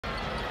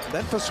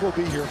Memphis will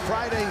be here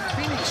Friday,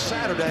 Phoenix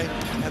Saturday,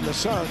 and the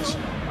Suns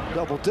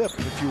double dip,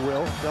 if you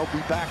will. They'll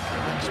be back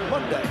next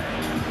Monday.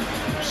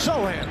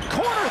 Sohan,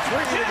 corner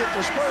three to get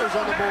the Spurs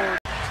on the board.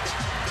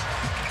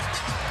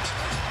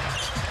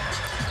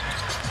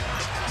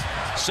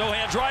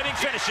 Sohan driving,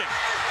 finishing.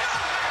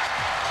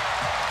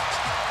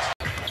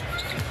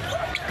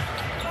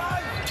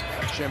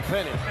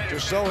 Champagny to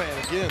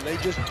Sohan again. They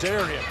just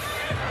dare him.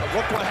 But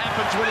look what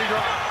happens when he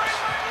drives.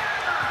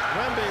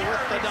 Wemby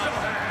with the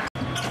dunk.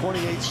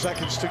 28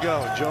 seconds to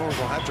go. Jones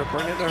will have to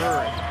bring it in a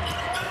hurry.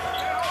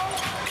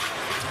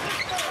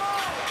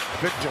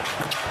 Victor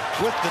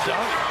with the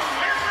dunk.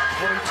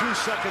 22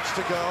 seconds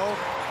to go.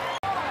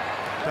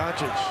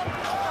 Doncic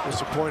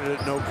disappointed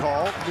at no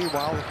call.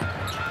 Meanwhile,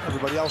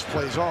 everybody else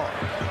plays on.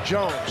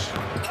 Jones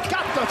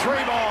got the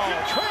three ball.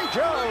 Trey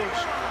Jones.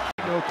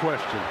 No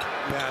question.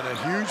 Yeah, and a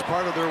huge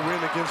part of their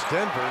win against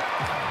Denver.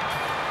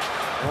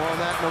 More on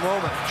that in a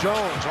moment.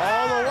 Jones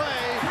all the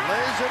way,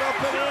 lays it up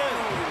and in.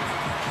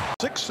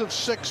 6 of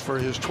 6 for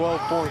his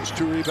 12 points,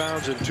 2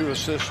 rebounds, and 2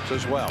 assists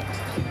as well.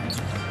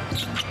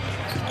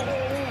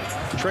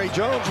 Trey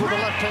Jones with the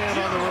left hand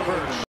on the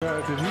reverse.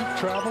 Did he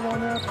travel on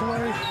that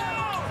play?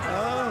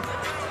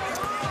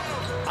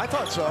 I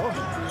thought so.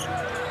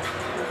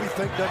 What we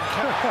think doesn't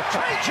count.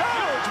 Trey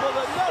Jones with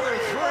another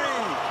three.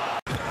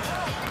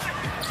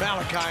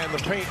 Malachi in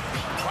the paint,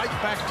 right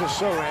back to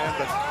Sohan,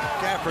 but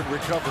Gafford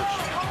recovers.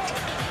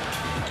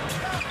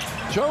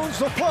 Jones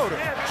the floater.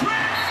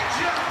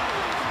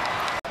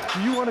 If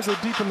you want to go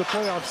deep in the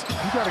playoffs,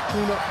 you got to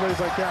clean up plays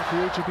like that for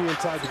you to be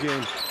inside the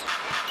game.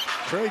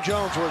 Trey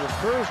Jones with the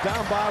first,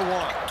 down by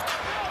 1.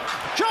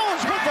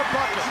 Jones with the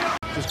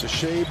bucket. Just a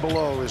shade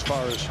below as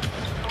far as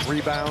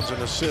rebounds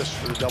and assists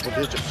for the double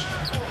digits.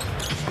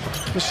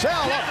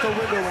 Vassell off the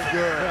window and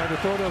good. Yeah, to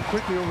throw them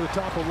quickly over the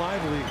top of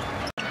Lively.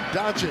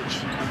 Doncic.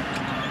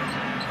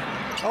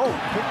 Oh,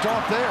 picked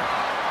off there.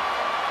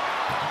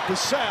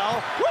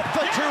 Vassell with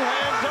the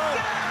two-hand dunk.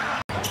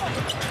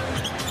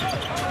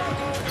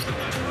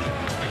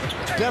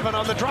 Devin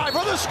on the drive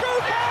with a scoop. Oh,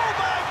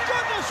 my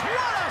goodness,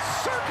 what a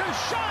circus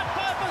shot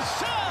by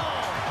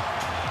Vassell.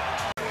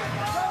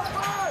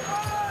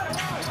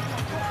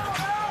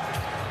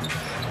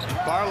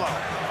 Barlow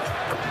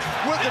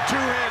with the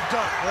two-hand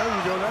dunk. There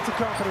you go. That's a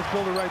confidence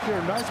builder right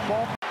there. Nice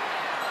ball.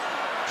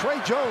 Trey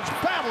Jones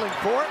battling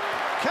for it.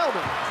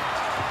 Keldon.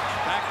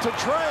 Back to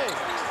Trey.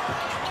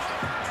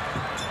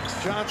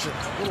 Johnson,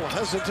 a little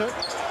hesitant.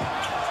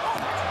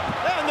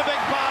 And the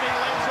big body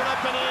lays it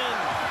up and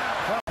in.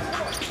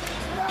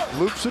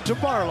 Loops it to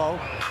Barlow.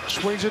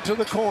 Swings it to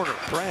the corner.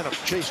 Branham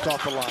chased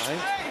off the line.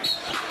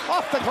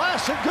 Off the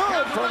glass and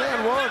good for an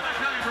and one.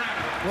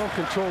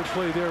 Well-controlled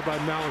play there by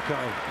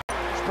Malachi.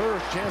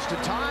 Spurs chance to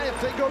tie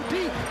if they go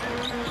deep.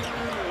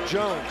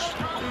 Jones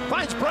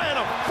finds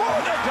Branham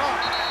for the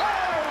dunk.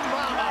 Oh,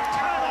 mama,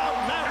 timeout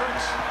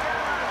Mavericks.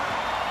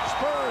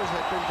 Spurs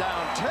have been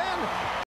down 10.